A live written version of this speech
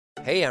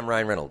Hey, I'm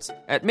Ryan Reynolds.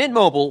 At Mint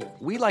Mobile,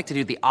 we like to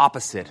do the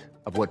opposite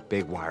of what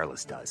Big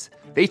Wireless does.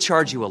 They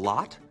charge you a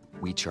lot,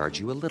 we charge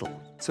you a little.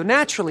 So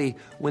naturally,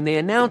 when they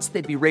announced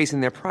they'd be raising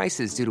their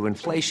prices due to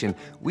inflation,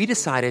 we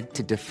decided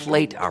to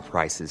deflate our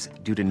prices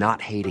due to not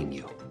hating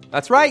you.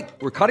 That's right.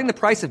 We're cutting the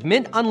price of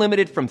Mint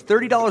Unlimited from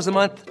 $30 a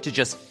month to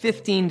just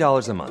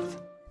 $15 a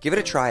month. Give it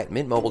a try at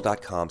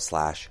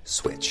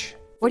mintmobile.com/switch.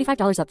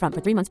 $45 up front for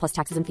 3 months plus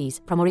taxes and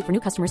fees. Promo rate for new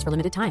customers for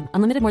limited time.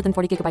 Unlimited more than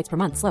 40 gigabytes per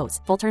month. Slows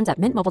full terms at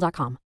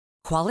mintmobile.com.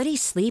 Quality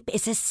sleep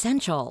is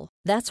essential.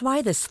 That's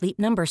why the Sleep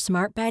Number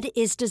Smart Bed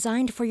is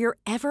designed for your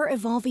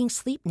ever-evolving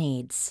sleep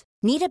needs.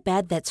 Need a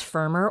bed that's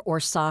firmer or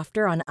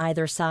softer on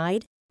either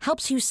side?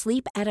 Helps you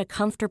sleep at a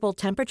comfortable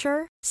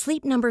temperature?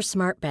 Sleep Number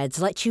Smart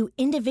Beds let you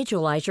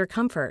individualize your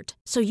comfort,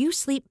 so you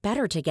sleep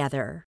better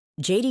together.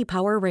 J.D.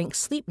 Power ranks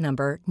Sleep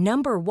Number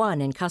number 1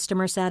 in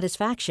customer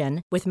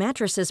satisfaction with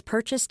mattresses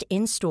purchased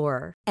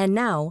in-store. And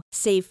now,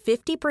 save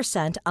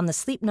 50% on the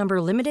Sleep Number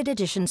Limited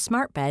Edition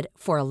Smart Bed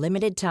for a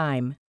limited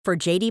time. For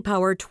J.D.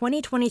 Power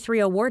 2023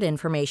 award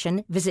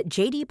information, visit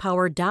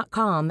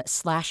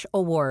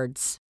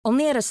jdpower.com/awards.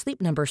 Only at a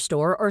Sleep Number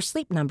store or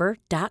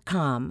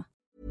sleepnumber.com.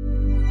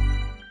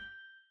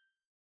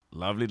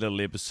 Lovely little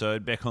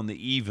episode. Back on the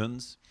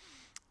evens.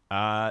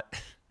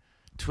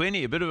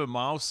 20, a bit of a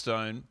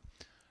milestone.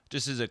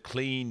 Just as a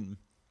clean,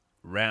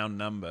 round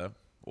number.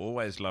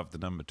 Always love the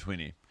number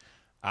 20.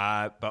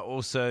 But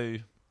also,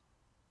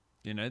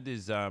 you know,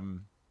 there's...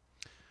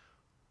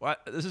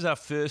 this is our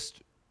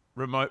first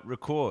remote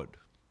record.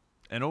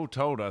 And all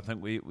told, I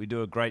think we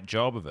do a great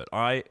job of it.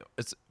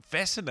 It's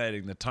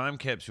fascinating, the time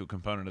capsule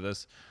component of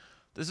this.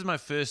 This is my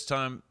first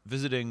time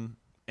visiting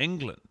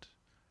England.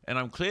 And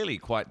I'm clearly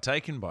quite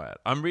taken by it.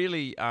 I'm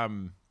really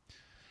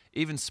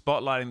even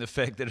spotlighting the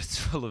fact that it's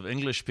full of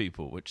English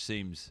people, which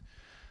seems...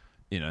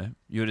 You know,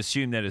 you would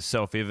assume that is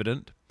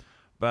self-evident.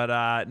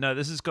 But no,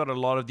 this has got a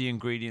lot of the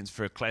ingredients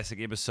for a classic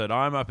episode.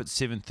 I'm up at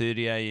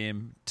 7:30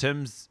 a.m.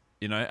 Tim's,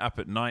 you know, up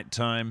at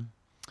nighttime.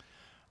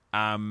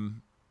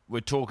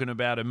 We're talking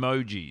about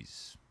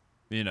emojis.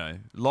 You know,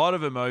 a lot of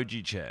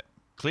emoji chat.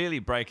 Clearly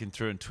breaking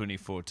through in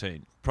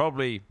 2014.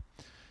 Probably,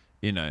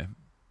 you know,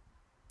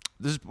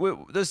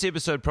 this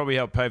episode probably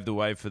helped pave the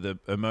way for the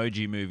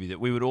emoji movie that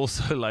we would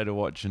also later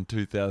watch in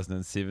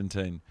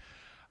 2017.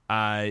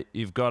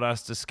 You've got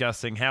us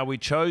discussing how we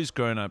chose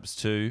Grown Ups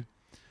 2.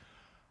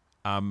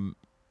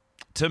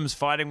 Tim's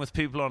fighting with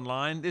people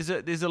online. There's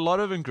a lot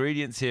of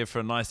ingredients here for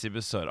a nice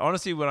episode.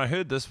 Honestly, when I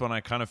heard this one,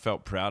 I kind of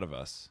felt proud of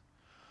us.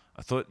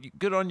 I thought,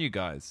 good on you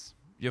guys.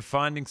 You're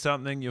finding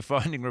something. You're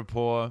finding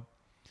rapport.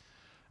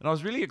 And I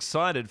was really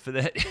excited for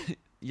that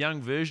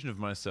young version of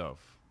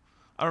myself.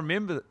 I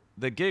remember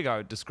the gig I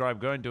would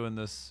describe doing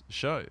this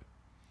show.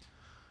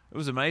 It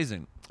was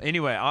amazing.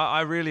 Anyway,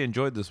 I really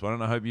enjoyed this one,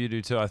 and I hope you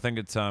do too. I think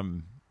it's,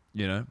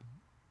 you know,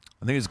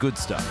 I think it's good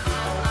stuff.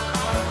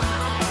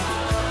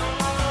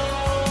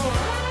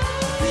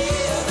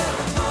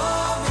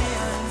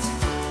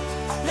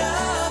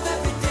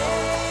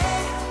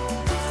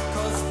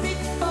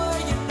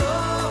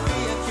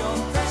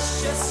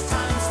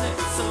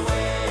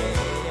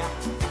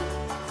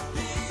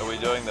 Are we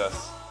doing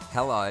this?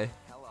 Hello.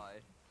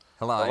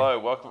 Hello,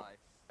 welcome.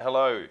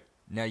 Hello.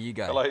 Now you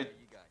go.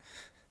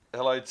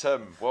 Hello,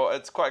 Tim. Well,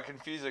 it's quite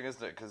confusing,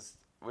 isn't it? Because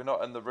we're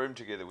not in the room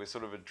together. We're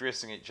sort of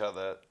addressing each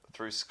other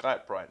through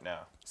Skype right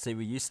now. See,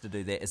 we used to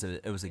do that as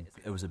it was a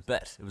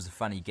bit. It was a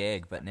funny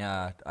gag, but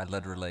now I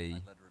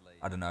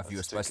don't know if you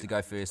were supposed to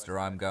go first or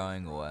I'm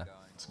going, or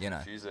it's you know,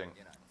 confusing.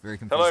 Very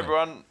confusing. Hello,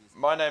 everyone.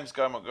 My name's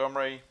Guy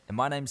Montgomery, and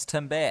my name's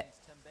Tim Batt.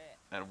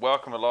 and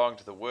welcome along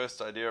to the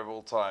worst idea of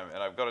all time.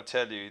 And I've got to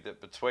tell you that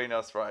between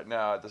us right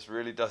now, this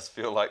really does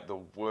feel like the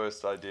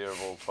worst idea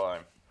of all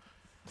time.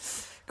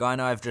 Guy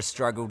and I have just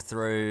struggled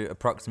through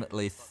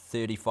approximately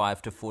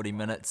 35 to 40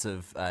 minutes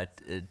of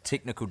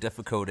technical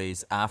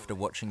difficulties after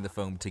watching the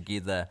film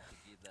together.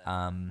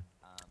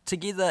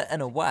 Together in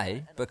a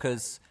way,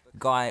 because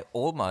Guy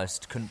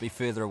almost couldn't be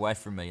further away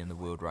from me in the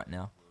world right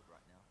now.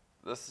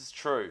 This is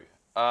true.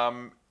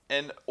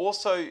 And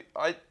also,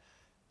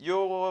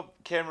 your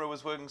camera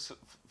was working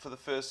for the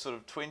first sort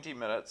of 20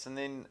 minutes, and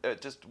then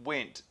it just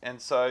went.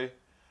 And so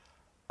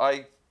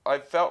I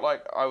felt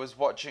like I was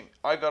watching.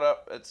 I got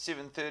up at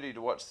 7:30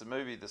 to watch the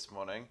movie this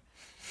morning,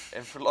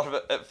 and for a lot of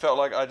it, it felt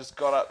like I just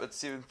got up at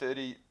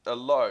 7:30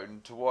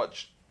 alone to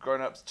watch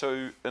Grown Ups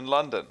 2 in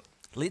London.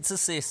 Let's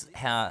assess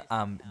how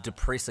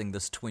depressing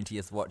this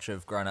 20th watch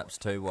of Grown Ups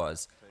 2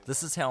 was.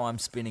 This is how I'm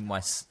spending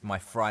my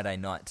Friday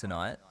night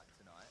tonight,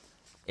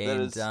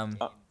 and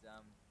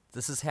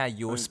this is how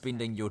you're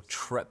spending your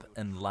trip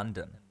in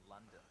London.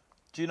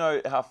 Do you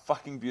know how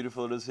fucking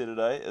beautiful it is here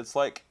today? It's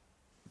like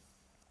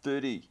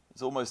 30.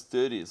 It's almost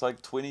 30. It's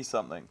like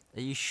 20-something.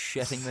 Are you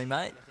shitting me,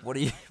 mate? What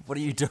are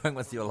you doing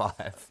with your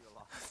life?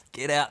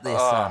 Get out there,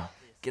 son.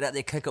 Get out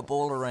there, kick a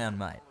ball around,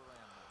 mate.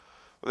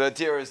 Well, the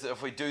idea is that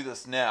if we do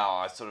this now,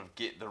 I sort of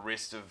get the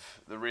rest of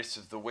the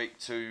week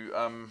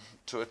to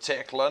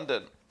attack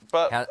London.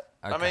 But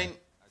I mean,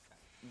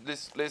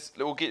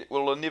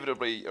 we'll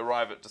inevitably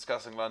arrive at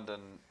discussing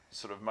London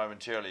sort of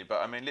momentarily,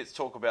 but I mean, let's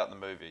talk about the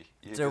movie.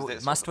 So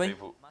must we?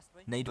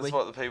 Need we? That's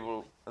what the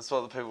people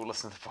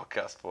listen to the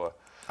podcast for.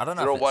 I don't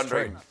know. They're all if it's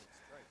wondering, true.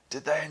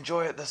 did they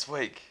enjoy it this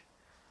week?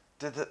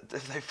 Did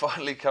they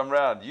finally come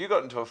round? You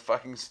got into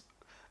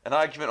an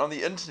argument on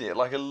the internet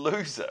like a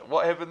loser.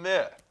 What happened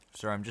there?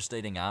 Sorry, I'm just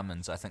eating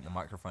almonds. I think the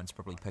microphone's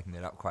probably picking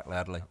it up quite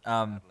loudly.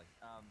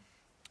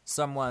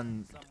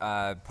 Someone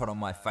put on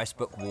my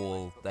Facebook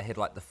wall, they had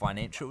like the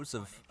financials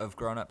of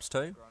Grown Ups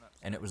 2,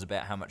 and it was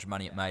about how much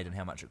money it made and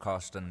how much it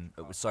cost, and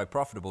it was so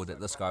profitable that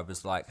this guy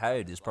was like,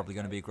 hey, there's probably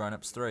going to be a Grown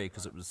Ups 3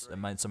 because it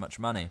made so much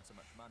money.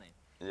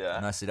 Yeah.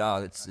 And I said,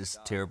 oh, it's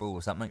terrible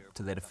or something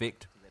to that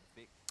effect.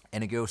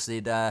 And a girl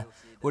said,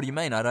 what do you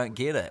mean? I don't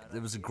get it.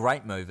 It was a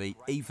great movie,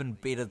 even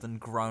better than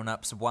Grown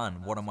Ups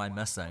 1. What am I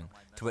missing?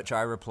 To which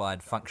I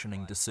replied,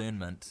 functioning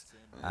discernment,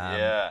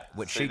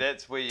 which she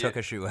took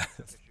issue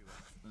with.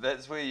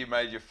 That's where you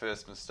made your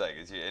first mistake,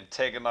 is you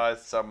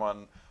antagonised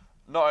someone,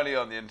 not only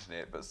on the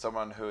internet, but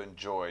someone who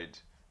enjoyed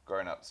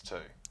Grown Ups 2.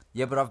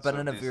 Yeah, but I've been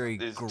in a very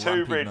grumpy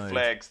mood. There's 2 red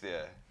flags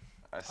there,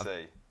 I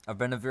see. I've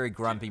been in a very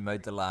grumpy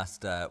mood the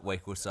last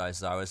week or so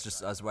I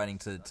was waiting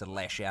to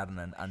lash out on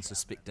an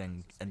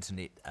unsuspecting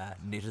internet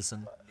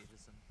netizen.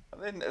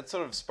 And then it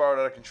sort of spiraled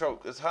out of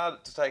control. It's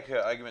hard to take her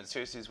argument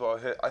seriously as well.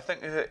 I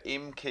think her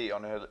M key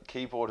on her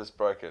keyboard is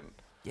broken.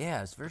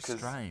 Yeah, it's very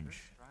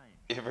strange.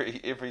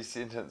 Every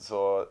sentence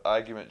or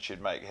argument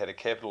she'd make had a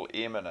capital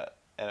M in it,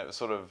 and it was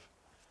sort of,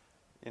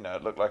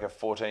 it looked like a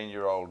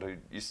 14-year-old who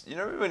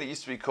remember when it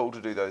used to be cool to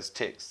do those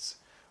texts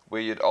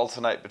where you'd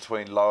alternate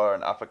between lower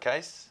and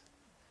uppercase?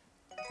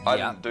 I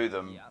didn't do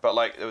them, but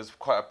like it was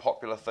quite a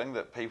popular thing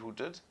that people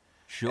did.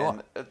 Sure.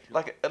 And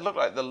it looked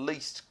like the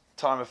least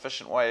time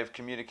efficient way of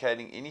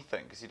communicating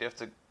anything, because you'd have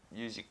to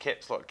use your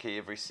caps lock key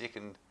every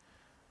second.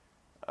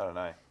 I don't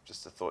know,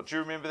 just a thought. Do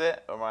you remember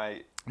that? Or am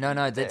I?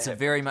 No, that's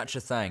very much a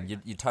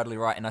thing. You're totally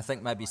right, and I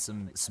think maybe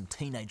some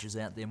teenagers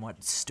out there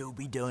might still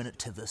be doing it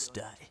to this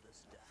day.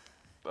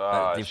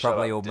 They've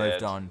probably all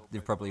moved on.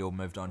 They've probably all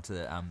moved on to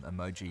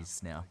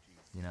emojis now.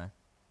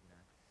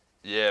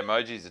 Yeah,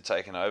 emojis are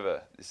taking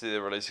over. You see,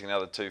 they're releasing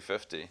another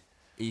 250. Are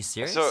you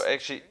serious?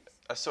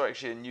 I saw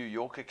actually a New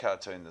Yorker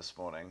cartoon this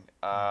morning,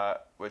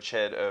 which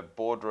had a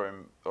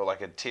boardroom or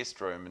like a test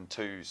room and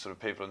 2 sort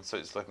of people in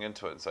suits looking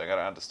into it and saying, I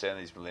don't understand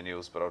these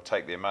millennials, but I'll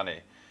take their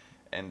money.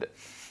 And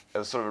it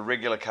was sort of a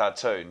regular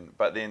cartoon,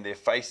 but then their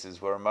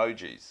faces were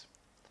emojis.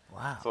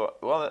 Wow. I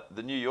thought, well,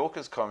 the New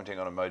Yorker's commenting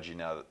on emoji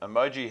now.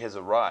 Emoji has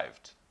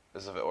arrived,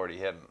 as if it already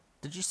hadn't.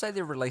 Did you say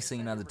they're releasing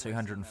another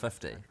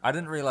 250? I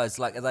didn't realise,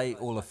 are they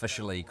all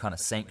officially kind of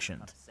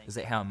sanctioned? Is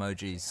that how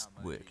emojis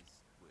work?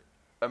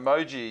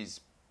 Emojis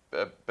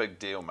a big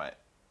deal, mate.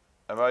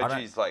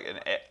 Emojis like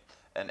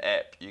an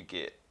app you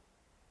get.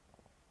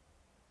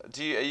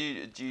 Do you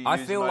I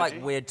use feel emoji?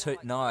 like we're too.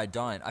 No, I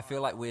don't. I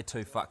feel like we're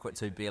too fuckwit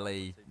to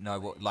barely know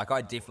what. Like,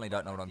 I definitely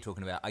don't know what I'm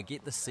talking about. I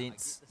get the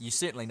sense you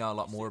certainly know a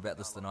lot more about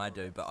this than I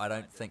do, but I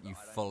don't think you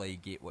fully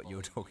get what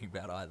you're talking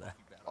about either.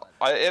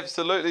 I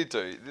absolutely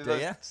do. Do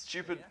you?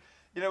 Stupid.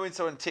 When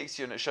someone texts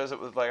you and it shows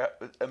up with like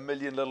a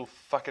million little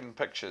fucking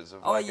pictures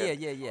of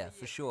yeah,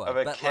 for sure. of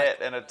a cat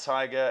and a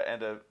tiger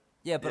and a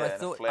but I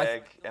thought a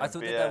flag and I a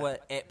thought bear. that they were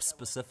app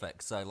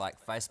specific. So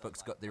like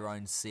Facebook's got their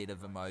own set of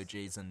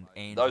emojis and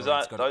Those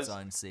Android's got aren't- its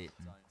own set.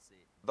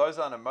 Those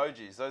aren't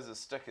emojis. Those are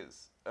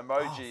stickers.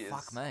 Emoji is.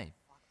 Fuck me.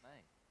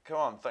 Come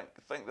on,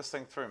 think this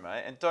thing through,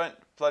 mate, and don't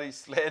bloody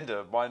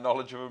slander my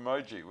knowledge of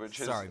emoji, which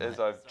is, Sorry, as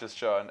mate. I've just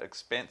shown,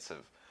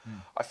 expansive.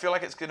 I feel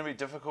like it's going to be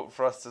difficult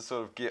for us to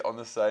sort of get on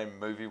the same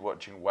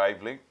movie-watching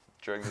wavelength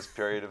during this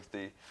period of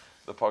the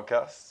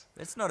podcast.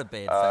 That's not a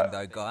bad thing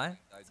though, Guy.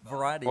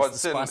 Variety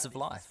is the spice of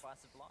life.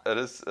 It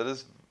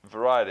is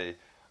variety.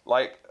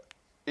 Like,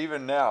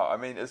 even now, I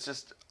mean, it's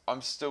just,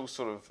 I'm still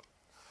sort of...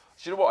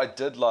 Do you know what I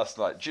did last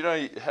night? Do you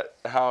know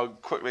how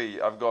quickly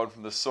I've gone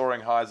from the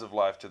soaring highs of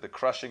life to the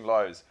crushing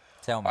lows?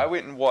 Tell me. I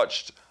went and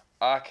watched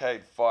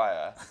Arcade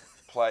Fire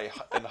play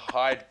in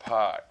Hyde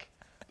Park.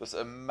 This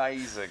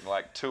amazing,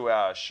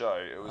 2-hour show.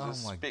 It was a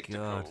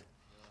spectacle. God.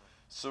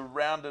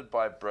 Surrounded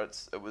by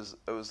Brits. It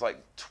was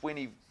like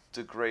 20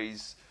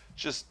 degrees.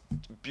 Just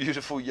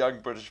beautiful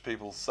young British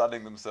people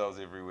sunning themselves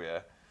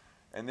everywhere.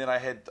 And then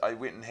I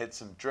went and had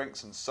some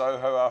drinks in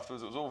Soho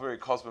afterwards. It was all very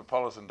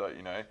cosmopolitan, don't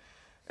you know?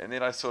 And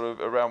then I sort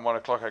of, around 1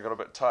 o'clock, I got a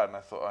bit tired and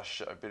I thought, oh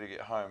shit, I better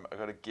get home. I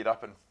got to get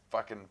up in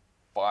fucking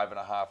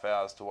 5.5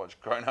 hours to watch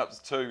Grown Ups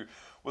 2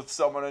 with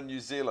someone in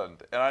New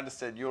Zealand. And I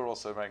understand you're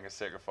also making a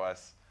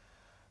sacrifice.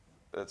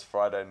 It's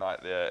Friday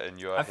night there and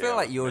you're I feel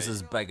like yours me.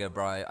 is bigger,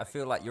 bro. I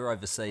feel like you're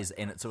overseas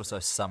and it's also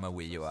summer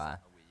where you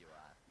are.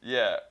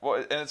 Yeah, well,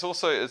 and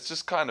it's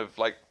just kind of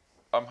like,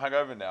 I'm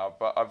hungover now,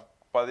 but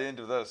by the end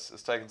of this,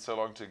 it's taken so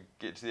long to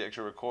get to the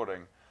actual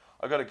recording.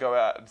 I've got to go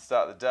out and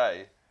start the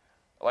day.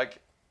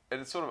 And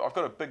it's sort of, I've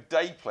got a big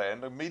day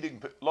planned. I'm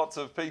meeting lots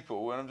of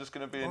people, and I'm just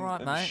going to be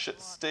in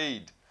shit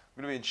steed.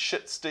 I'm going to be in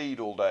shit steed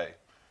all day.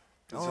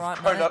 It's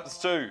Grown Ups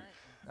too.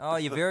 Oh,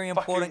 you're very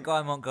important,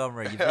 Guy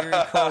Montgomery. You're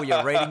very cool.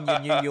 You're reading your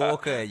New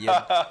Yorker.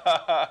 You're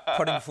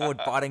putting forward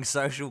biting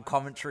social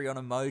commentary on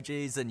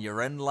emojis, and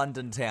you're in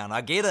London town.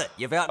 I get it.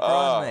 You've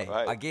outgrown me.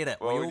 Mate. I get it.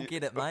 Well, we all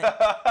get it, mate.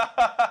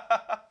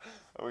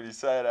 When you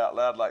say it out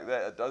loud like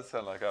that, it does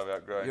sound like I've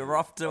outgrown you. You're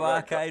off to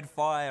Arcade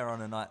Fire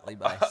on a nightly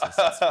basis.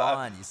 It's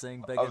fine. You're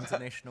seeing big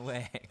international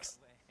acts.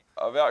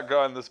 I've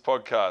outgrown this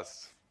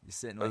podcast. You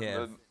certainly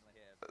have. It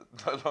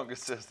no longer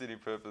serves any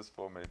purpose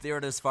for me. There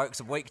it is,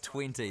 folks. Week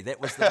 20. That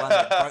was the one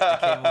that broke the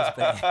camel's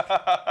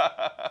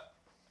back.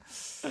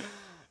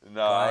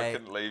 No, I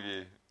couldn't leave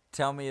you.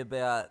 Tell me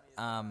about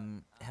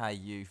how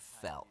you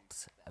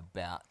felt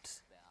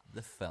about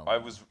the film. I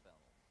was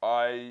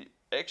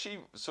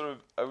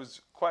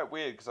quite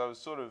weird because I was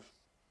sort of,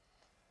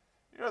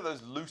 you know,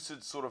 those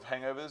lucid sort of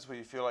hangovers where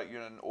you feel like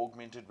you're in an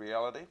augmented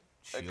reality.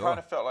 Sure. It kind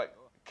of felt like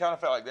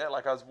that.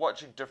 Like I was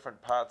watching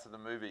different parts of the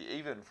movie,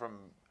 even from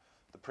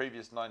the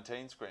previous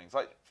 19 screenings.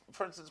 Like,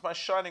 for instance, my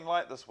shining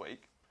light this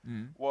week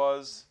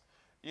was,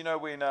 you know,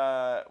 when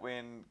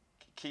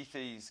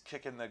Keithy's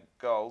kicking the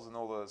goals and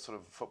all the sort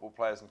of football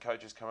players and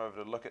coaches come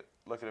over to look at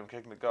him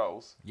kicking the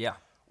goals. Yeah.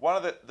 One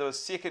of the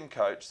second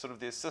coach, sort of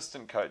the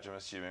assistant coach, I'm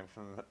assuming,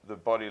 from the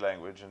body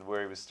language and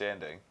where he was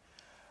standing,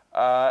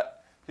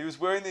 he was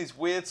wearing these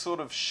weird sort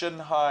of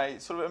shin-high,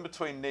 sort of in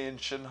between knee and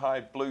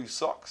shin-high blue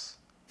socks.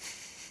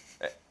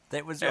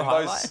 That was your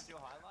highlight?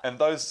 And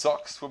those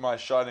socks were my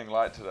shining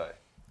light today.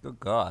 Good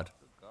God.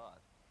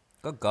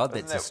 Good God,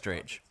 that's a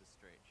stretch.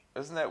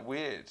 Isn't that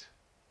weird?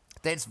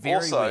 That's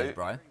very weird,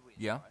 bro.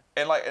 Yeah.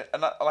 And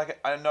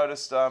I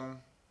noticed, I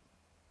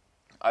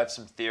have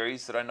some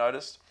theories that I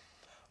noticed.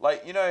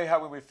 Like, you know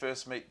how when we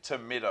first meet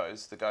Tim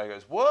Meadows, the guy who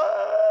goes,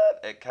 "What?"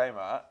 at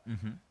Kmart?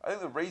 Mm-hmm. I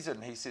think the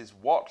reason he says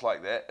 "what"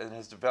 like that and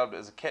has developed it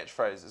as a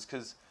catchphrase is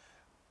because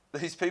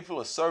these people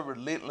are so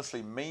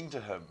relentlessly mean to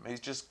him. He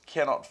just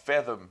cannot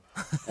fathom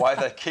why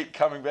they keep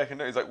coming back and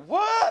doing it. He's like,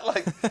 "What?"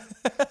 Like,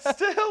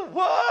 still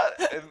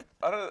what? And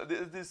I don't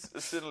know, there's a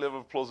certain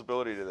level of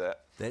plausibility to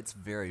that. That's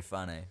very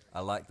funny.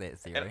 I like that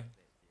theory.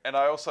 And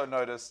I also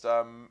noticed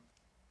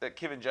that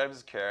Kevin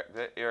James'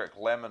 character, Eric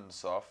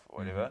Lamonsoff, or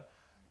whatever,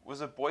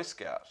 was a Boy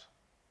Scout.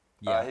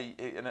 Yeah.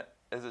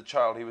 As a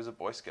child, he was a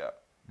Boy Scout.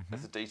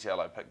 That's a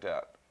detail I picked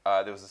out.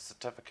 There was a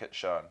certificate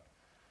shown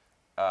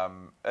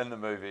in the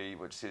movie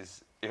which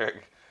says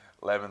Eric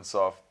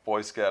Lamonsoff,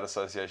 Boy Scout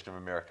Association of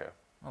America.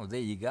 Oh, there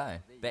you go.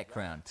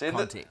 Background, See,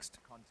 context.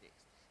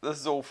 This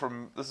is all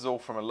from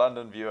a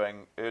London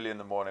viewing early in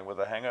the morning with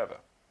a hangover.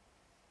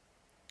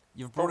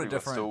 You've brought a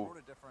different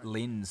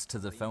lens to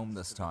the film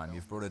this time.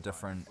 You've brought a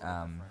different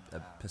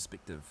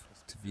perspective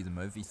to view the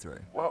movie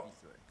through. Well,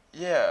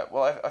 yeah.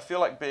 Well, I feel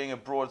like being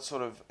abroad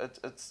sort of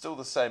it's still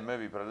the same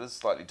movie, but it is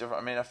slightly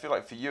different. I mean, I feel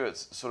like for you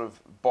it's sort of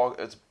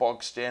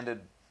bog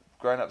standard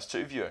Grown Ups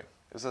 2 viewing.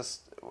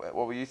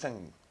 What were you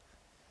thinking?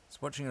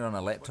 It's watching it on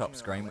a laptop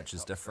screen, which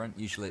is different.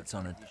 Usually it's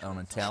on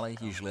a tally.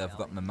 Usually I've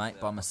got my mate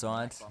by my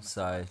side,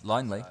 so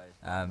lonely.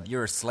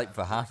 You're asleep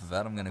for half of it.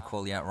 I'm going to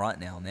call you out right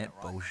now on that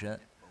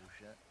bullshit.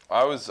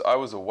 I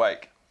was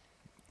awake.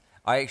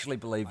 I actually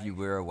believe you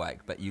were awake,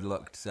 but you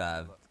looked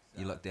out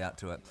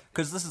to it.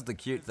 Because this is the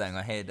cute thing.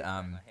 I had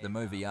the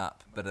movie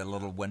up, but a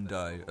little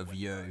window of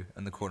you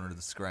in the corner of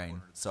the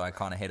screen. So I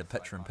kind of had a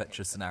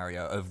picture-in-picture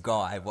scenario of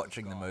Guy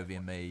watching the movie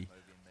and me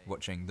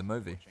watching the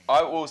movie.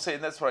 I will see,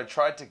 and that's what I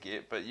tried to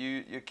get, but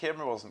your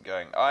camera wasn't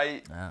going.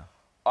 I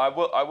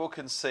will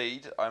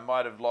concede. I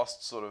might have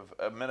lost sort of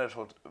a minute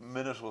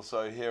or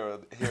so here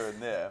and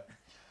there.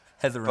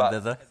 Hither and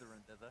thither.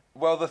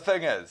 Well, the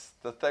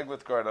thing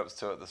with Grown Ups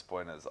 2 at this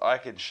point is I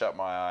can shut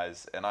my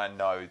eyes and I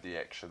know the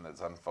action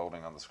that's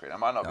unfolding on the screen. I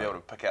might not be able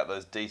to pick out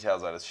those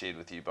details I just shared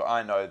with you, but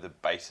I know the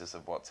basis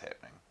of what's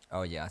happening.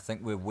 Oh yeah, I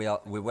think we're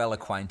well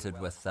acquainted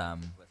with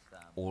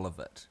all of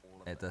it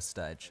at this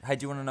stage. Hey,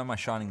 do you want to know my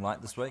shining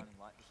light this week?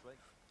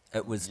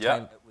 It was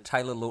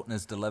Taylor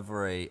Lautner's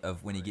delivery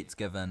of when he gets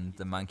given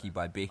the monkey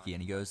by Becky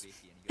and he goes,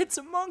 "It's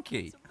a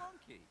monkey."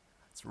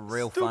 It's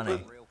real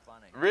funny.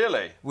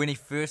 Really? When he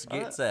first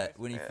gets it,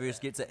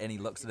 and he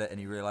looks at it and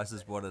he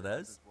realizes what it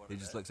is, he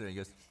just looks at it and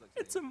he goes,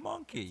 "It's a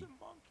monkey."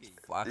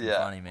 It's fucking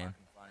funny, man.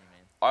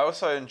 I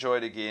also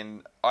enjoyed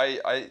again.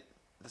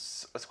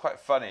 It's quite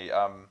funny.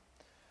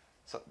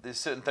 So there's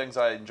certain things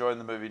I enjoy in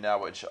the movie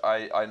now, which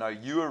I know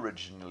you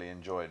originally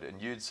enjoyed,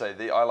 and you'd say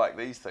I like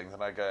these things,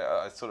 and I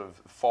go, I sort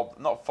of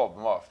not fob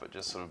them off, but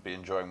just sort of be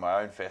enjoying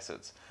my own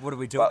facets. What are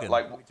we talking? But,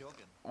 like,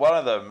 one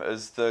of them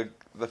is the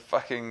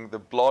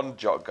blonde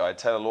jock guy,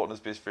 Taylor Lautner's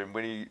best friend,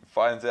 when he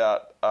finds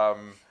out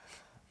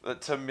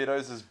that Tim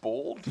Meadows is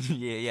bald.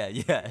 yeah.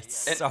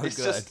 It's so good.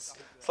 It's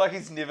like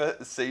he's never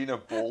seen a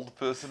bald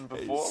person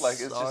before. He's like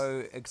it's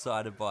so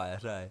excited by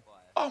it, eh?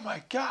 Oh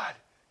my God,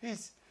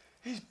 he's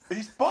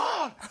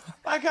bald.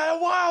 I got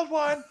a wild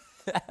one.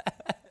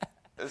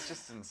 It's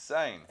just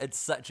insane. It's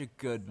such a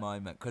good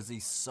moment because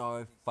he's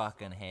so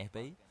fucking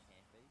happy.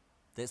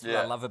 That's what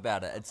I love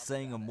about it. It's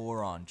seeing a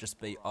moron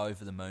just be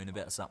over the moon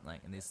about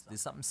something, and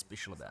there's something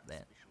special about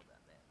that.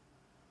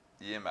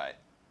 Yeah, mate.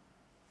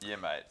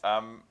 I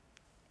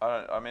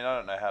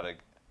don't know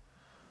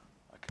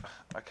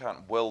I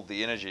can't wield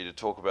the energy to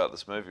talk about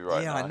this movie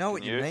right now. Yeah, I know Can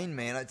what you mean,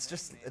 man. It's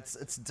just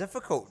it's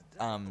difficult,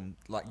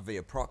 like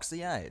via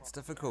proxy. It's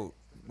difficult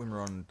when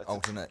we're on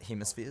alternate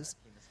hemispheres.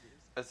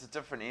 It's a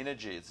different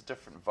energy. It's a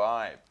different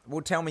vibe.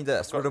 Well, tell me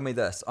this. Riddle me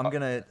this.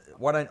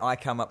 Why don't I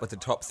come up with the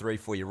top 3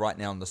 for you right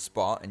now on the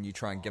spot, and you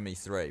try and give me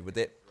 3? Would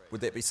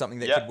that be something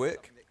that could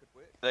work?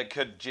 That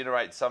could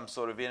generate some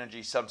sort of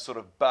energy, some sort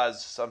of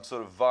buzz, some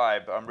sort of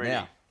vibe. I'm ready.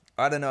 Now,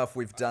 I don't know if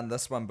we've done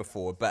this one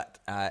before, but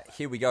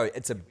here we go.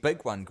 It's a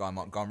big one, Guy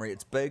Montgomery.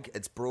 It's big,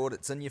 it's broad,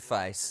 it's in your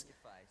face.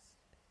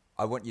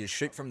 I want you to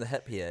shoot from the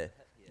hip here.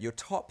 Your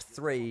top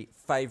 3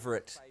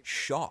 favourite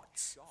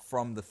shots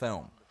from the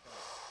film.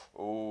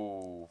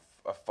 Ooh,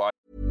 a fight.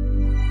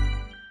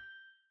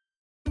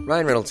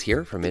 Ryan Reynolds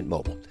here from Mint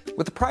Mobile.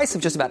 With the price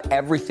of just about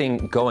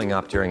everything going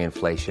up during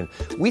inflation,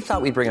 we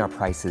thought we'd bring our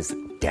prices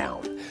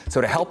down.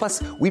 So to help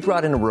us, we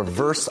brought in a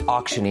reverse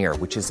auctioneer,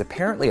 which is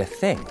apparently a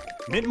thing.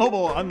 Mint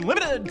Mobile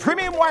Unlimited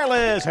Premium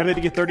Wireless. How to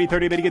get 30,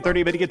 30, bit to get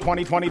 30, bit to get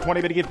 20, 20,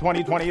 20, bit to get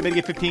 20, 20, bit to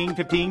get 15,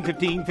 15,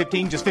 15,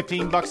 15, just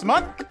 $15 a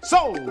month?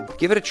 Sold!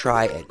 Give it a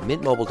try at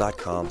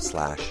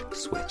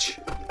mintmobile.com/switch.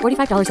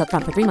 $45 up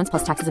front for 3 months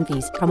plus taxes and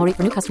fees. Promo rate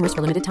for new customers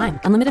for limited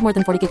time. Unlimited more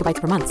than 40 gigabytes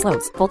per month.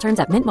 Slows full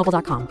terms at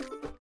mintmobile.com.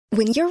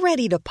 When you're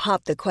ready to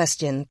pop the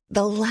question,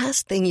 the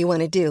last thing you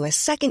want to do is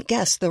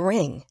second-guess the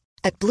ring.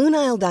 At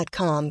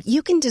BlueNile.com,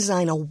 you can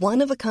design a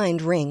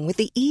one-of-a-kind ring with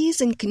the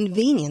ease and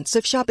convenience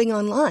of shopping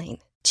online.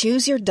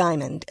 Choose your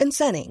diamond and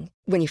setting.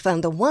 When you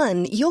find the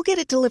one, you'll get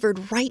it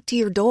delivered right to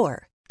your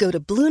door. Go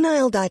to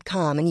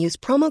BlueNile.com and use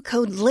promo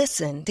code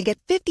LISTEN to get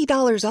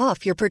 $50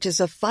 off your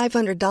purchase of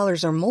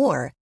 $500 or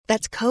more.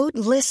 That's code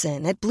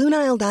LISTEN at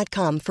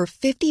BlueNile.com for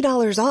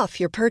 $50 off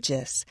your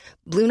purchase.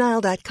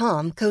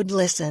 BlueNile.com, code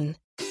LISTEN.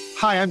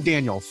 Hi, I'm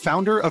Daniel,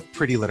 founder of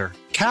Pretty Litter.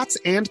 Cats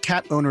and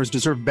cat owners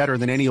deserve better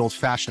than any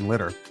old-fashioned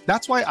litter.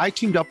 That's why I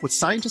teamed up with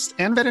scientists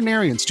and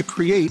veterinarians to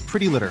create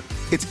Pretty Litter.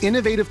 Its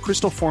innovative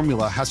crystal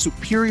formula has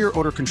superior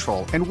odor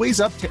control and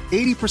weighs up to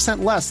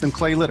 80% less than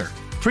clay litter.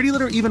 Pretty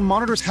Litter even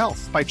monitors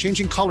health by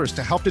changing colors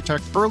to help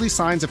detect early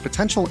signs of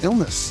potential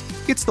illness.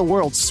 It's the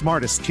world's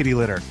smartest kitty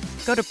litter.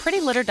 Go to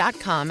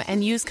prettylitter.com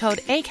and use code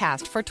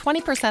ACAST for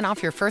 20%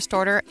 off your first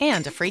order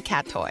and a free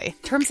cat toy.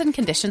 Terms and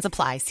conditions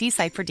apply. See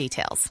site for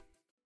details.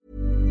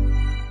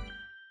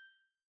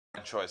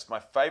 Choice. My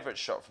favourite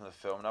shot from the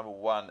film, number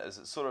 1, is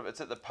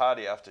it's at the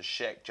party after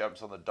Shaq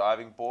jumps on the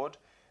diving board,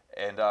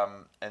 and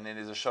then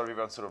there's a shot of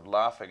everyone sort of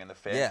laughing in the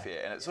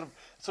fanfare, and it sort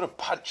of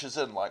punches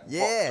in like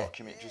what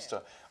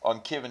documentaries on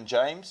Kevin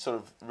James sort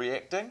of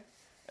reacting.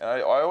 And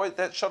I always,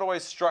 that shot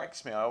always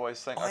strikes me. I always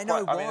think I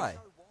know why.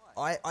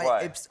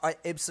 I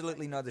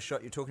absolutely know the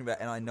shot you're talking about,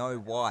 and I know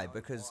why,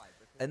 because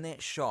in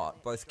that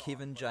shot, both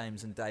Kevin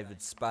James and David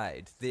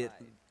Spade,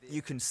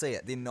 you can see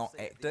it. They're not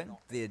acting.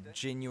 They're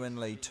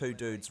genuinely two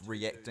dudes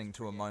reacting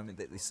to a moment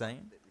that they're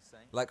seeing.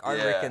 Like, I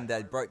reckon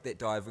they broke that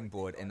diving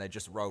board and they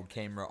just rolled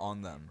camera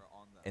on them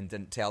and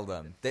didn't tell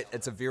them. That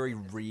it's a very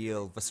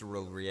real,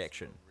 visceral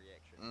reaction.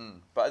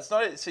 But it's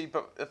not. See,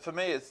 but for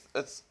me,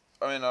 it's.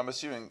 I mean, I'm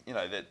assuming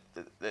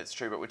that's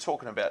true. But we're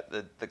talking about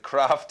the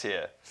craft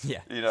here.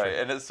 Yeah. True.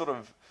 And it's sort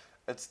of.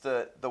 It's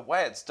the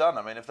way it's done.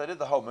 I mean, if they did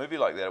the whole movie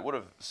like that, it would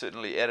have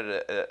certainly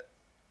added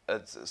a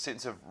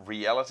sense of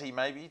reality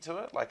maybe to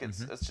it. Like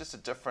it's just a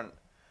different.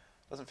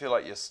 Doesn't feel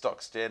like your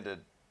stock standard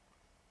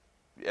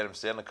Adam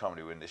Sandler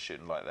comedy when they're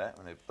shooting like that,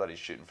 when they're bloody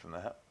shooting from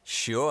the hip.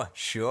 Sure.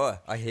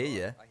 I hear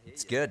you.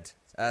 It's good.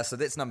 So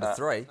that's number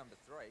 3.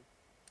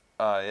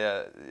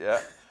 Yeah.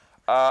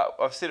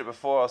 I've said it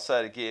before. I'll say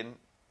it again.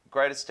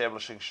 Great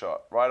establishing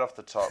shot right off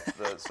the top.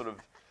 The sort of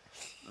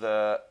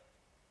the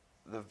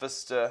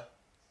vista.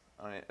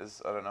 I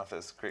don't know if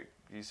that's the correct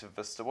use of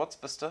vista. What's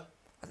vista?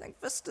 I think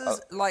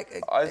vista's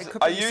like. I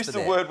use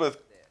the word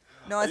with.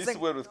 No, I think.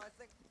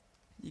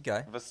 You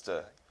go.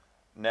 Vista.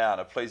 Noun,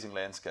 a pleasing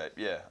landscape.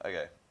 Yeah.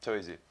 Okay. Too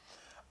easy.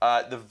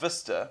 The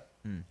vista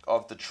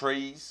of the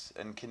trees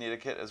in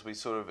Connecticut, as we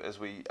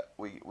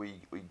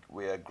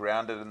are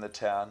grounded in the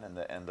town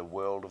and the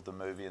world of the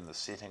movie and the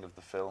setting of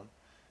the film.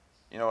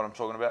 You know what I'm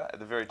talking about? At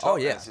the very top,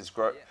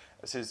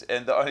 it says,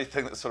 and the only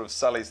thing that sort of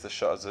sullies the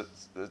shot is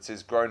it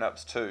says "Grown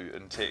Ups 2"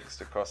 in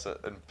text across it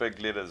in big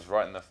letters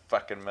right in the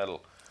fucking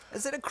middle.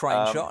 Is it a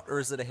crane shot or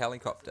is it a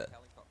helicopter?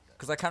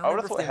 Because I can't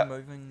remember if they're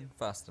moving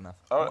fast enough.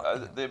 I would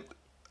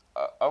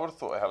have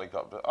thought a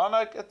helicopter. Oh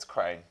no, it's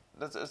crane.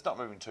 It's not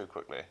moving too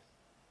quickly.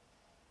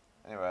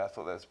 Anyway, I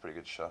thought that was a pretty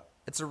good shot.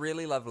 It's a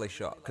really lovely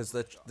shot because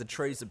the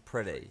trees are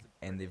pretty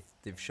and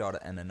they've shot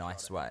it in a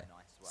nice way.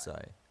 So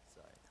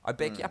I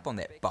back you up on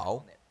that,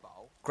 Bowl.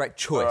 Great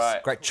choice.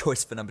 Right. Great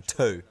choice for number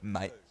 2,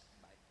 mate.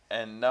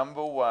 And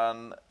number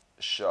 1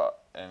 shot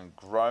in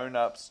Grown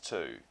Ups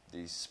 2,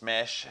 the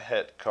smash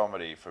hit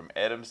comedy from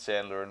Adam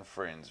Sandler and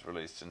Friends,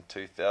 released in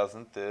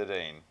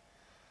 2013,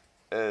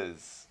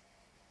 is,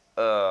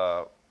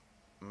 oh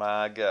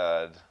my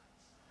God.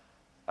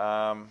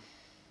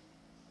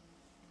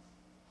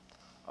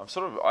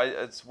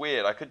 it's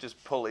weird. I could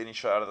just pull any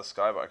shot out of the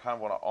sky, but I kind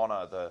of want to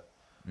honor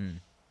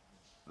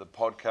the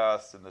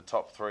podcast in the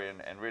top 3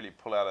 and really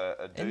pull out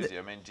a doozy.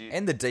 I mean, do you...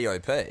 And the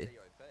DOP.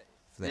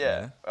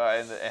 Yeah,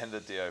 and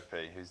the DOP,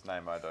 whose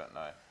name I don't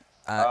know.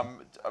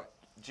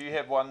 Do you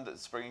have one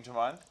that's springing to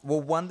mind? Well,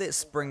 one that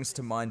springs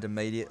to mind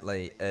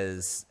immediately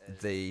is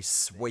the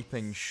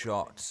sweeping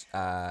shot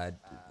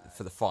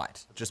for the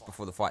fight, just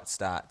before the fight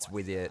starts,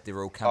 where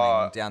they're all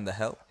coming down the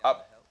hill.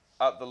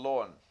 Up the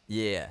lawn.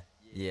 Yeah.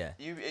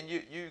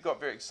 You got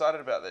very excited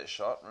about that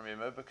shot,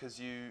 remember, because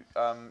you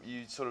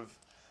sort of,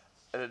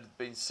 it had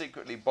been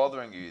secretly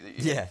bothering you that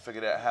you hadn't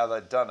figured out how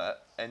they'd done it,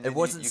 and it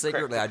wasn't you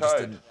secretly.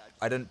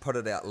 I didn't put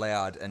it out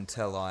loud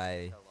until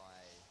I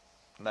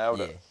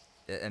nailed it.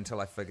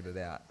 Until I figured it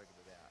out.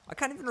 I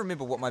can't even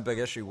remember what my big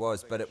issue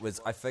was, but it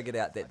was I figured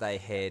out that they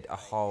had a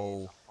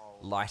whole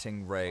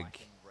lighting rig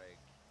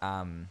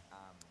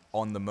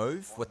on the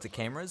move with the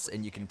cameras,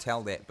 and you can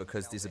tell that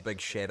because there's a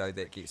big shadow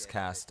that gets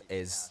cast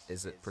as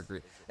it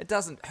progresses. It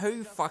doesn't.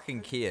 Who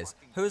fucking cares?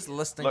 Who's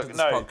listening to this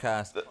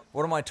podcast?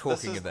 What am I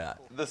talking about?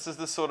 This is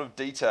the sort of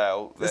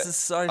detail. This is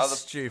so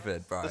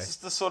stupid, bro. This is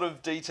the sort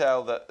of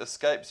detail that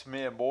escapes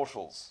mere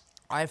mortals.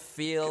 I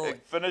feel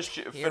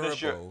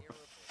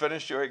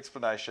Finish your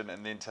explanation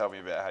and then tell me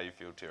about how you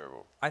feel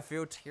terrible. I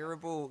feel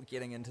terrible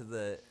getting into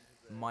the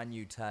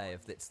minutiae,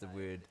 if that's the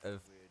word,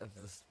 of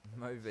this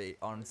movie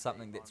on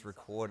something that's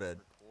recorded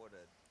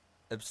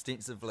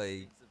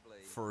ostensibly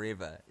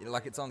forever.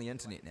 Like, it's on the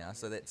internet now,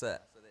 so that's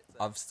it.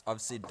 I've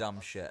said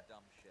dumb shit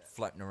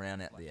floating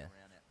around out there.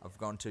 I've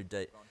gone too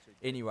deep.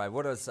 Anyway,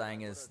 what I was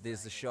saying is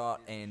there's a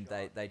shot and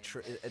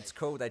it's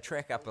cool. They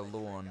track up a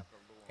lawn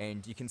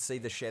and you can see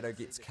the shadow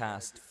gets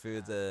cast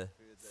further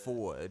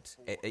forward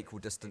at equal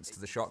distance to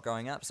the shot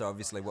going up. So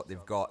obviously what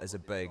they've got is a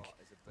big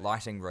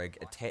lighting rig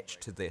attached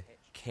to the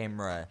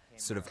camera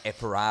sort of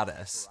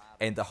apparatus,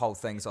 and the whole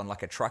thing's on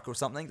like a truck or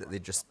something that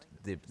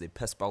they're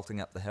piss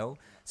bolting up the hill,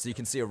 so you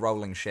can see a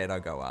rolling shadow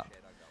go up.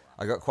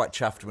 I got quite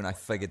chuffed when I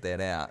figured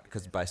that out,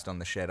 because based on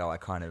the shadow I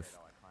kind of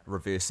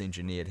reverse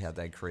engineered how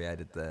they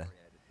created the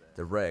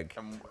rig.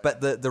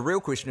 But the real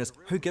question is,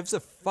 who gives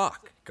a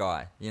fuck,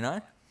 guy, you know?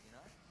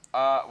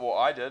 Well,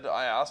 I did.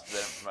 I asked for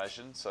that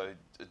information, so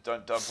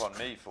don't dump on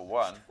me for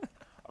one.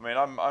 I mean,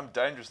 I'm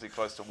dangerously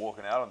close to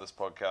walking out on this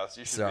podcast.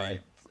 You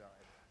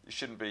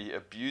shouldn't be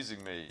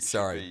abusing me. You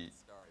should be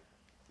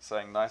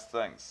saying nice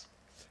things.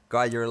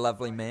 Guy, you're a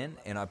lovely man,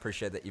 and I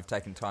appreciate that you've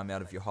taken time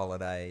out of your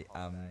holiday,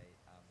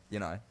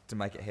 to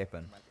make it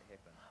happen.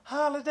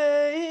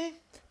 Holiday.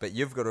 But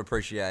you've got to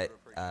appreciate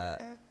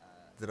that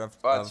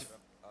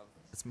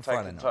it's my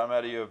Friday night. Taking time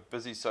out of your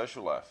busy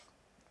social life.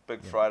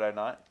 Big Friday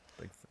night.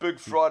 Big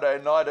Friday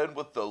night in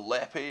with the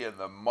lappy and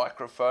the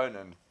microphone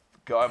and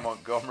Guy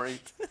Montgomery.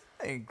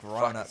 And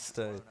grown-ups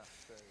too.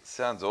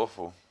 Sounds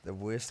awful. The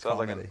worst Sounds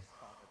comedy. like an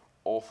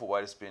awful way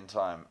to spend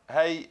time.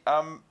 Hey,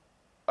 I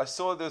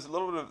saw there's a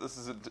little bit of, this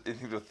isn't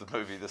anything to do with the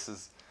movie, the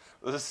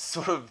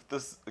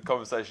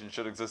conversation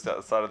should exist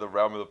outside of the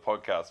realm of the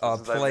podcast. Oh,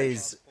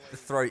 please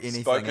throw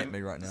anything at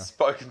me right now.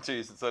 Spoken to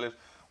you since I left.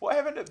 What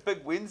happened at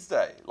Big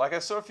Wednesday? Like, I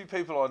saw a few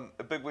people on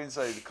a Big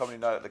Wednesday, the comedy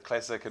night at the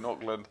Classic in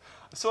Auckland.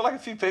 I saw like a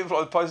few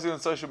people posting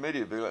on social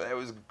media being like, that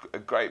was a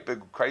great,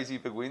 crazy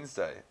Big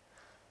Wednesday.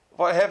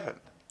 What happened?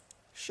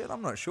 Shit,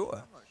 I'm not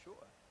sure.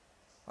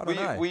 I don't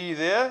know. Were you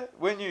there?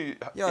 Weren't you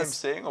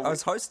emceeing? I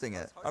was hosting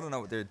it. I don't know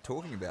what they're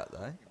talking about,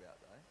 though.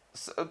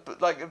 So, but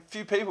like, a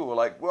few people were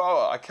like,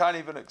 well, I can't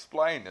even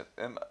explain it.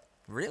 And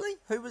really?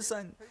 Who was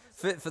saying...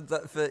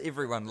 For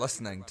everyone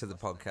listening to the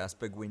podcast,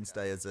 Big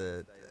Wednesday is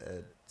a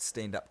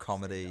stand-up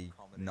comedy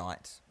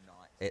night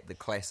at the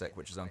Classic,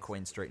 which is on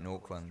Queen Street in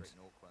Auckland.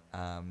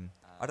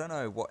 I don't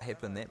know what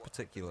happened that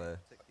particular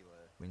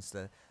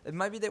Wednesday.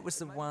 Maybe that was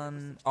the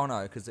one... Oh,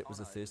 no, because it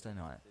was a Thursday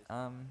night.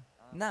 I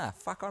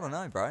don't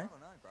know, bro.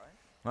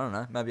 I don't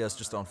know. Maybe I was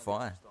just on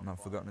fire and I've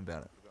forgotten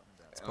about it.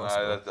 It's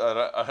possible.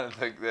 No, I don't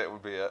think that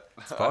would be it.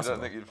 It's possible. I don't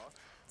think you'd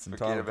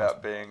forget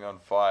about being on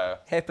fire.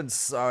 Happens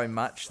so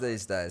much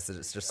these days that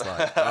it's just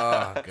like,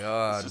 oh,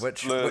 God,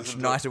 which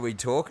night are we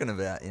talking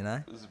about, you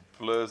know? It just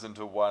blurs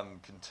into one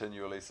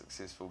continually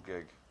successful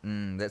gig.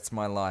 That's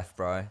my life,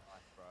 bro.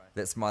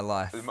 That's my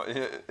life.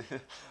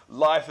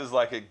 Life is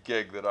like a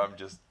gig that I'm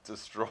just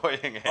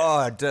destroying it.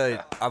 Oh, dude,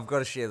 I've got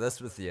to share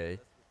this with you.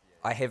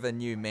 I have a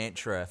new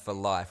mantra for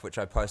life, which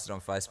I posted on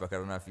Facebook. I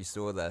don't know if you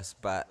saw this,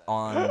 but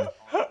on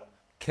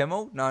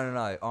Kimmel?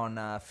 No,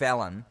 on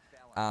Fallon.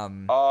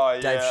 Dave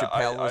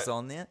Chappelle was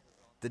on there.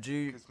 Did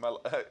you?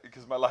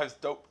 Because my life's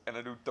dope and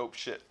I do dope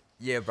shit.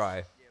 Yeah,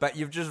 bro. But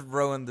you've just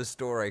ruined the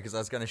story because I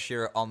was going to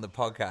share it on the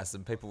podcast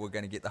and people were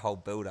going to get the whole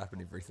build-up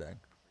and everything.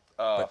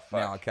 But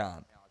now I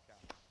can't.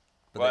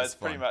 But well, it's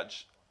pretty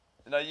much...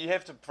 No, you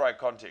have to provide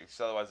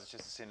context, otherwise it's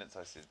just a sentence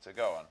I said. So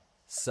go on.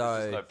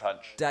 So, no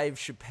punch. Dave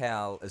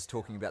Chappelle is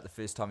talking about the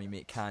first time he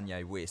met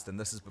Kanye West, and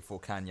this is before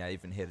Kanye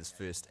even had his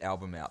first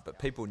album out, but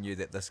people knew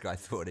that this guy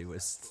thought he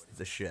was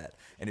the shit,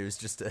 and he was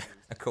just a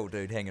cool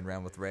dude hanging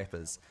around with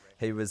rappers.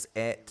 He was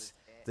at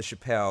the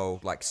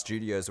Chappelle,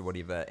 studios or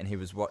whatever, and he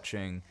was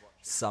watching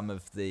some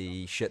of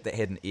the shit that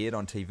hadn't aired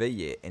on TV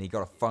yet, and he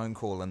got a phone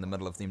call in the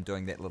middle of them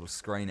doing that little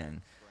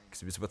screening, because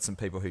he was with some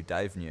people who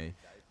Dave knew,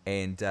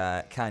 And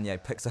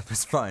Kanye picks up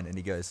his phone and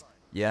he goes,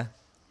 yeah?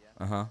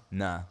 Uh-huh.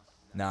 Nah,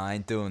 I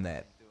ain't doing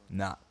that.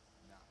 Nah.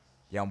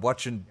 Yeah, I'm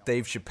watching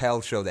Dave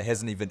Chappelle's show that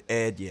hasn't even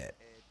aired yet.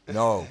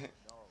 No,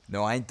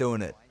 I ain't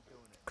doing it.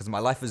 Because my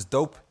life is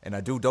dope and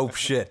I do dope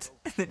shit.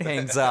 And then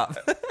hangs up.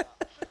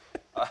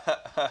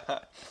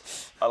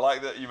 I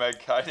like that you made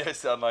Kanye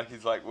sound like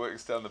he's like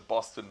works down the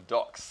Boston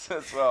docks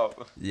as well.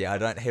 Yeah, I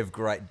don't have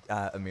great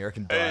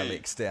American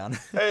dialects down.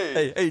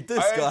 Hey, this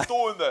I guy. ain't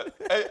doing that.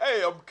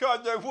 Hey, I'm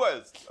Kanye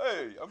West.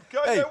 Hey, I'm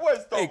Kanye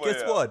West over here. Hey,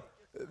 guess what?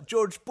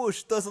 George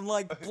Bush doesn't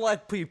like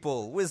black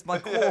people. Where's my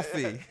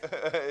coffee?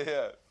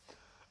 Yeah.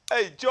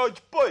 Hey,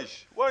 George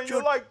Bush, why don't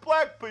you like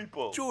black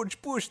people?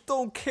 George Bush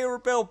don't care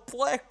about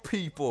black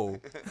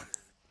people.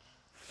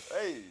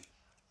 Hey,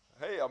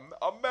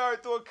 I'm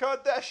married to a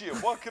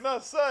Kardashian. What can I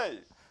say?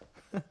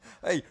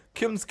 Hey,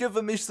 Kim's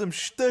giving me some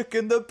shtick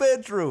in the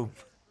bedroom.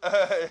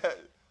 Hey,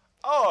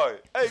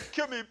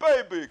 Kimmy,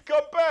 baby,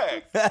 come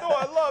back. No,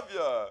 I love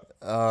you.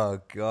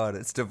 Oh, God,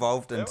 it's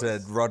devolved into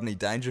Rodney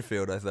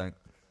Dangerfield, I think.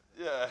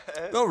 Yeah.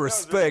 No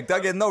respect. I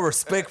get no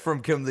respect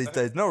from Kim these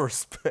days. No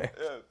respect.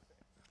 Yeah.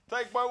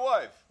 Take my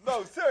wife.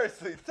 No,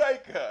 seriously,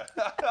 take her.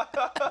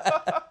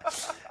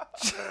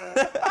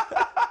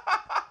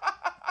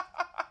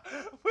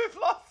 We've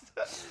lost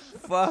it.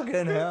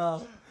 Fucking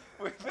hell.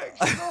 We've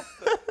actually lost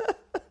it.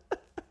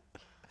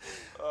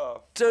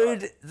 Oh,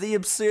 dude, the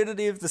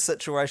absurdity of the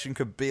situation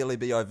could barely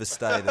be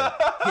overstated.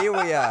 Here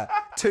we are,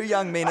 two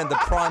young men in the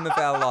prime of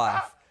our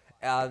life,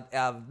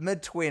 our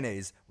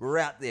mid-20s. We're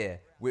out there.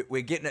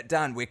 We're getting it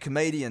done. We're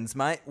comedians,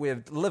 mate.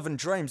 We're living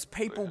dreams.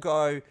 People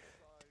go,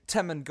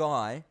 Tim and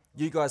Guy,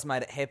 you guys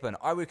made it happen.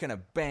 I work in a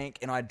bank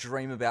and I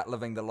dream about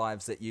living the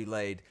lives that you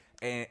lead.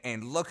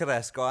 And look at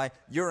us, Guy.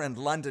 You're in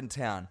London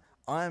town.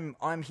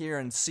 I'm here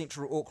in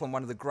central Auckland,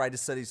 one of the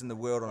greatest cities in the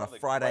world, on a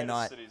Friday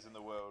night. Cities in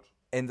the world.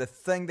 And the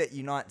thing that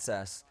unites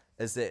us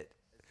is that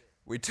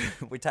we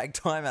take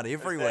time out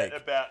every week.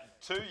 About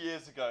 2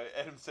 years ago,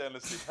 Adam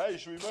Sandler said, hey,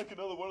 should we make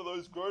another one of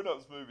those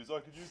grown-ups movies?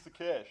 I could use the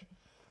cash.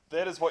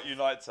 That is what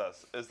unites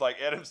us. It's like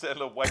Adam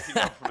Sandler waking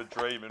up from a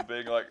dream and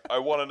being like, I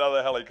want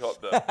another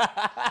helicopter.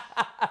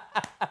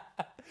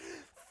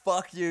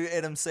 Fuck you,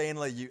 Adam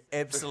Sandler, you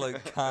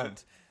absolute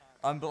cunt.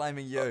 I'm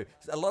blaming you.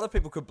 A lot of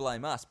people could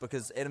blame us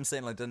because Adam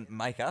Sandler didn't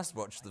make us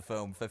watch the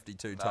film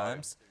 52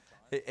 times.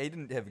 He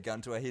didn't have a gun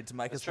to our head to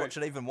make us watch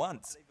it even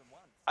once.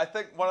 I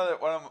think one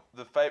of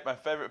my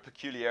favorite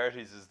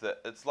peculiarities is that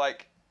it's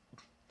like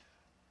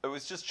it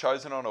was just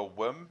chosen on a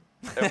whim.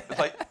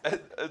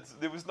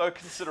 There was no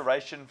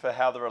consideration for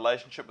how the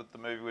relationship with the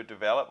movie would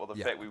develop, or the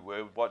fact we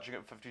were watching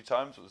it 50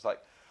 times. It was like,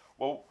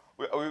 well,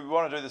 we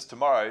want to do this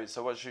tomorrow,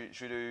 so what should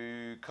we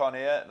do? Con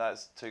Air? No,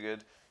 it's too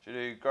good. Should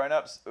we do Grown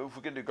Ups? If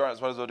we're going to do Grown Ups,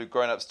 might as well do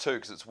Grown Ups 2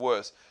 because it's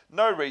worse.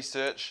 No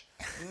research,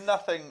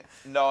 nothing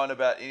known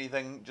about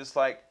anything. Just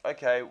like,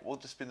 okay, we'll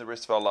just spend the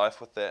rest of our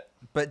life with that.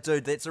 But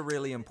dude, that's a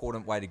really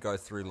important way to go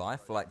through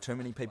life. Like, too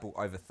many people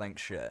overthink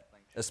shit,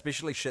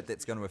 especially shit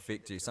that's going to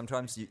affect you.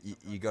 Sometimes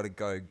you got to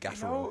go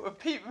guttural.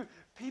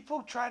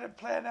 People try to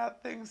plan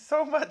out things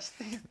so much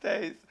these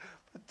days,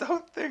 but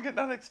don't think an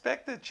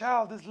unexpected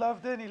child is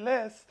loved any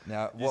less.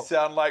 Now, you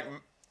sound like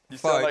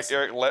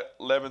Eric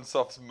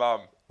Lemonsoft's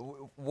mum.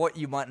 What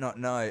you might not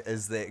know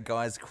is that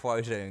Guy's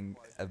quoting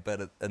a bit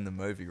in the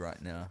movie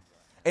right now.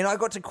 And I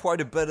got to quote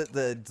a bit at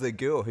the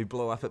girl who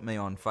blew up at me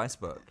on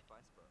Facebook.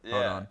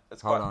 Yeah,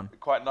 Hold on.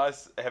 Quite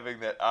nice having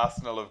that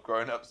arsenal of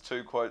Grown Ups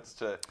 2 quotes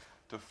to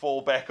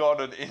fall back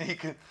on in any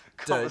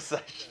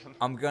conversation. Dude,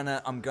 I'm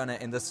gonna,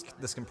 and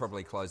this can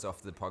probably close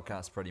off the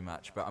podcast pretty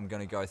much, but I'm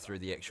gonna go through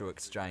the actual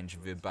exchange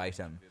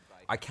verbatim.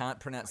 I can't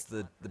pronounce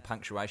the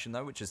punctuation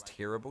though, which is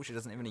terrible. She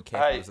doesn't have any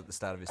capitals at the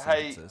start of her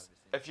sentences.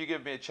 If you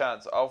give me a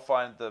chance, I'll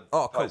find the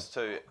post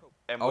too,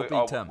 and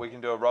we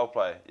can do a role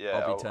play.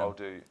 Yeah, I'll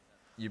do.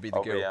 You be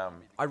the girl.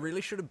 I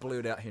really should have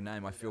blurred out her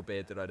name. I feel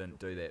bad that I didn't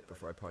do that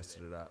before I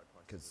posted it up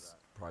because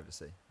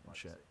privacy and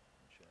shit.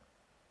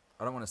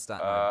 I don't want to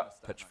start no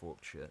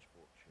pitchfork shit,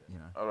 you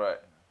know. All right.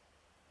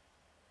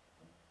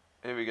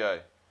 Here we go.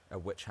 A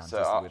witch hunt is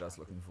the word I was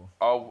looking for.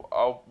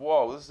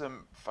 Whoa, this is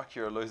fuck,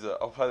 you're a loser.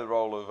 I'll play the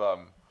role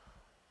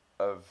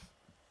of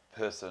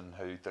person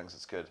who thinks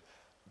it's good.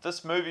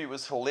 This movie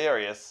was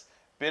hilarious,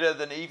 better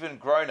than even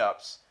Grown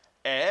Ups.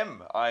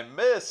 Am I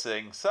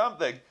missing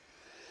something?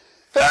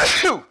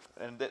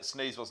 And that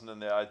sneeze wasn't in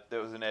there.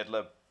 That was an ad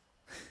lib.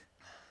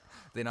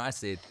 Then I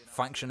said,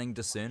 functioning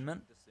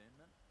discernment.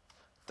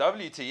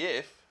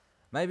 WTF?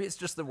 Maybe it's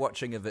just the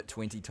watching of it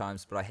 20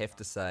 times, but I have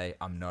to say,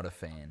 I'm not a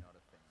fan.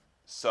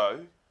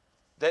 So,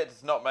 that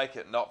does not make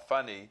it not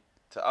funny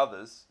to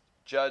others.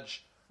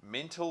 Judge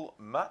mental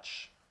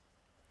much?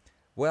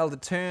 Well, the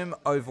term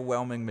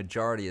overwhelming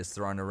majority is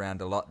thrown around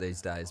a lot these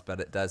days,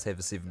 but it does have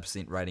a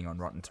 7% rating on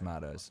Rotten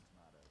Tomatoes.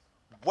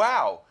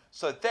 Wow!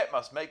 So that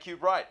must make you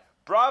right.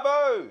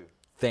 Bravo!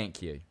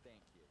 Thank you.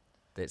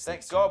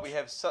 Thank God we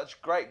have such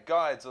great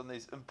guides on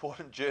these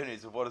important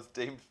journeys of what is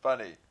deemed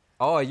funny.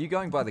 Oh, are you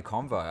going by the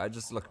convo?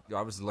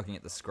 I was looking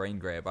at the screen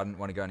grab. I didn't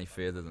want to go any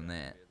further than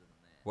that.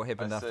 What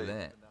happened after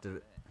that?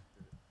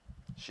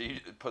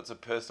 She puts a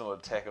personal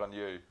attack on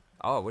you.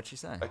 Oh, what'd she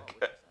say?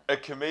 A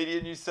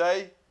comedian, you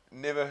say?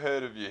 Never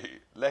heard of you.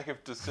 Lack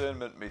of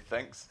discernment,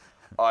 methinks.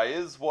 I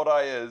is what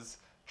I is.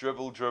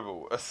 Dribble,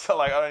 dribble. So,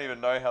 like, I don't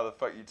even know how the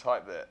fuck you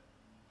type that.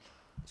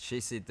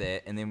 She said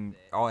that, and then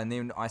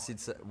I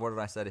said, what did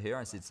I say to her?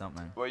 I said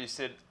something. Well, you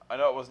said, I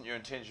know it wasn't your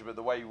intention, but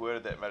the way you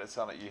worded that made it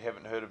sound like you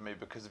haven't heard of me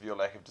because of your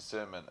lack of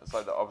discernment. It's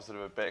like the opposite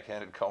of a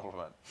backhanded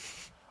compliment.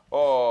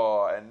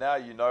 Oh, and now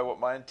you know what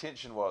my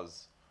intention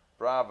was.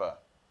 Brava.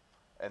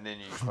 And then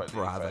you quote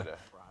Lenny Fader.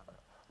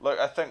 Look,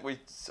 I think we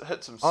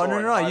hit some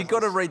soaring no, highs. you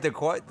got to read the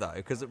quote, though,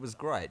 because it was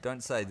great.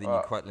 Don't say then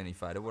you quote Lenny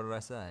Fader. What did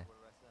I say?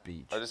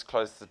 Beach. I just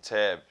closed the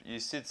tab.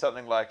 You said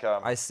something like...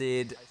 I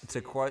said,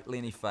 to quote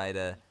Lenny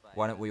Fader,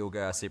 why don't we all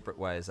go our separate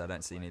ways? I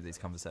don't see any of these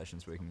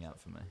conversations working out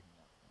for me.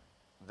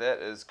 That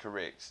is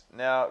correct.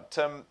 Now,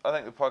 Tim, I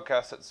think the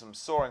podcast hit some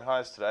soaring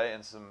highs today,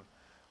 and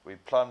we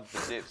plumbed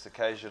the depths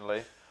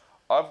occasionally.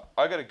 I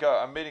got to go.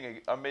 I'm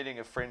meeting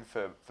a friend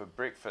for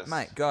breakfast.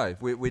 Mate, go.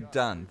 We're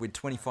done. We're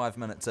 25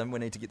 minutes in. We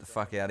need to get the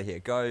fuck out of here.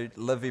 Go,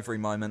 live every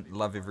moment,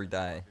 love every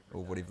day,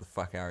 or whatever the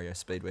fuck Ario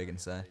Speedwagon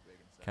say.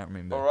 Can't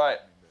remember. All right.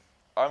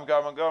 I'm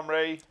Guy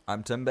Montgomery.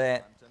 I'm Tim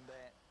Bat.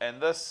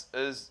 And this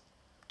is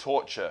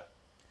Torture.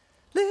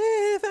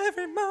 Live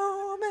every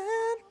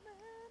moment.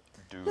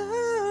 Do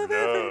love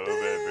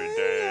every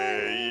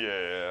day,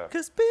 yeah.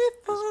 Cause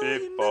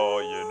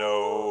before you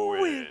know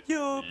it,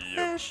 you're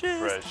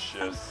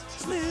precious.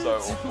 So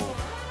awful.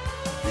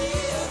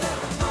 Live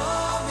every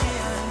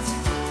moment,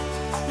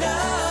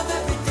 love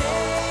every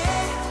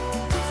day.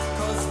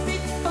 Cause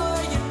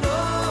before you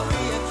know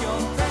it, your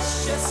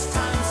precious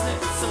time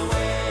slips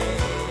away.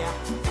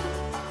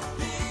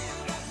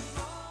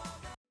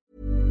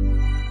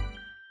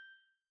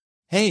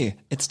 Hey,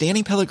 it's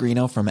Danny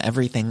Pellegrino from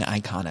Everything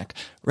Iconic.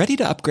 Ready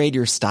to upgrade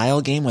your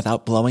style game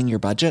without blowing your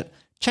budget?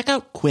 Check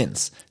out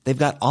Quince. They've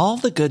got all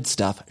the good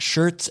stuff,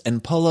 shirts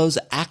and polos,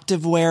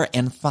 activewear,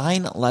 and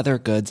fine leather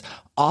goods,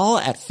 all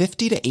at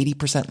 50 to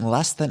 80%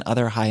 less than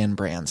other high-end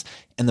brands.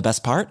 And the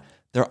best part?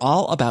 They're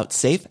all about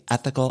safe,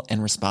 ethical,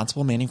 and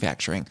responsible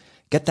manufacturing.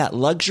 Get that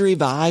luxury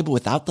vibe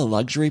without the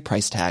luxury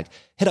price tag.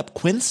 Hit up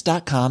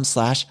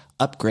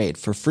quince.com/upgrade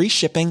for free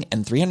shipping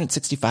and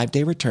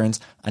 365-day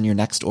returns on your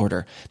next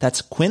order.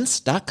 That's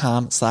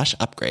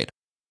quince.com/upgrade.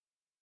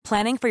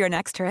 Planning for your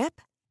next trip?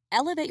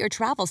 Elevate your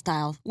travel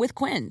style with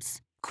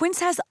Quince. Quince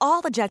has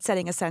all the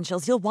jet-setting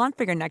essentials you'll want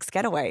for your next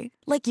getaway,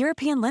 like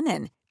European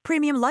linen,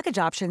 premium luggage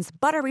options,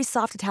 buttery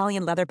soft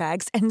Italian leather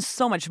bags, and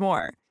so much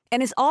more.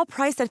 And is all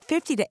priced at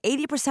 50 to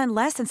 80%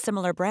 less than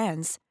similar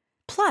brands.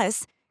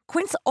 Plus,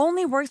 Quince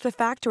only works with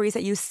factories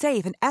that use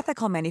safe and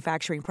ethical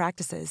manufacturing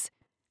practices.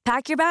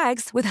 Pack your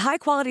bags with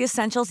high-quality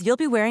essentials you'll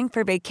be wearing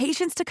for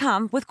vacations to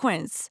come with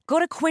Quince. Go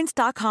to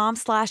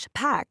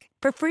quince.com/pack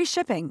for free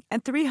shipping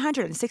and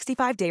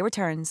 365-day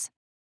returns.